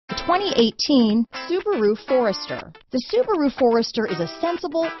2018 Subaru Forester. The Subaru Forester is a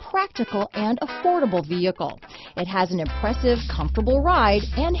sensible, practical, and affordable vehicle. It has an impressive, comfortable ride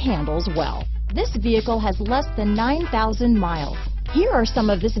and handles well. This vehicle has less than 9,000 miles. Here are some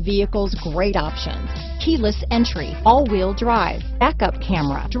of this vehicle's great options: keyless entry, all-wheel drive, backup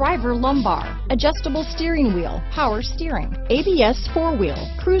camera, driver lumbar, adjustable steering wheel, power steering, ABS 4-wheel,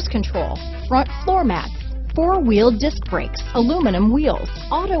 cruise control, front floor mats, 4-wheel disc brakes, aluminum wheels,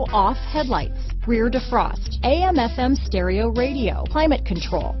 auto-off headlights, rear defrost, AM/FM stereo radio, climate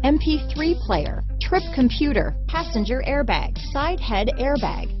control, MP3 player, trip computer, passenger airbag, side head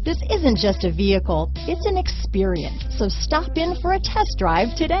airbag. This isn't just a vehicle, it's an experience. So stop in for a test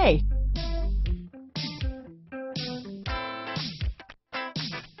drive today.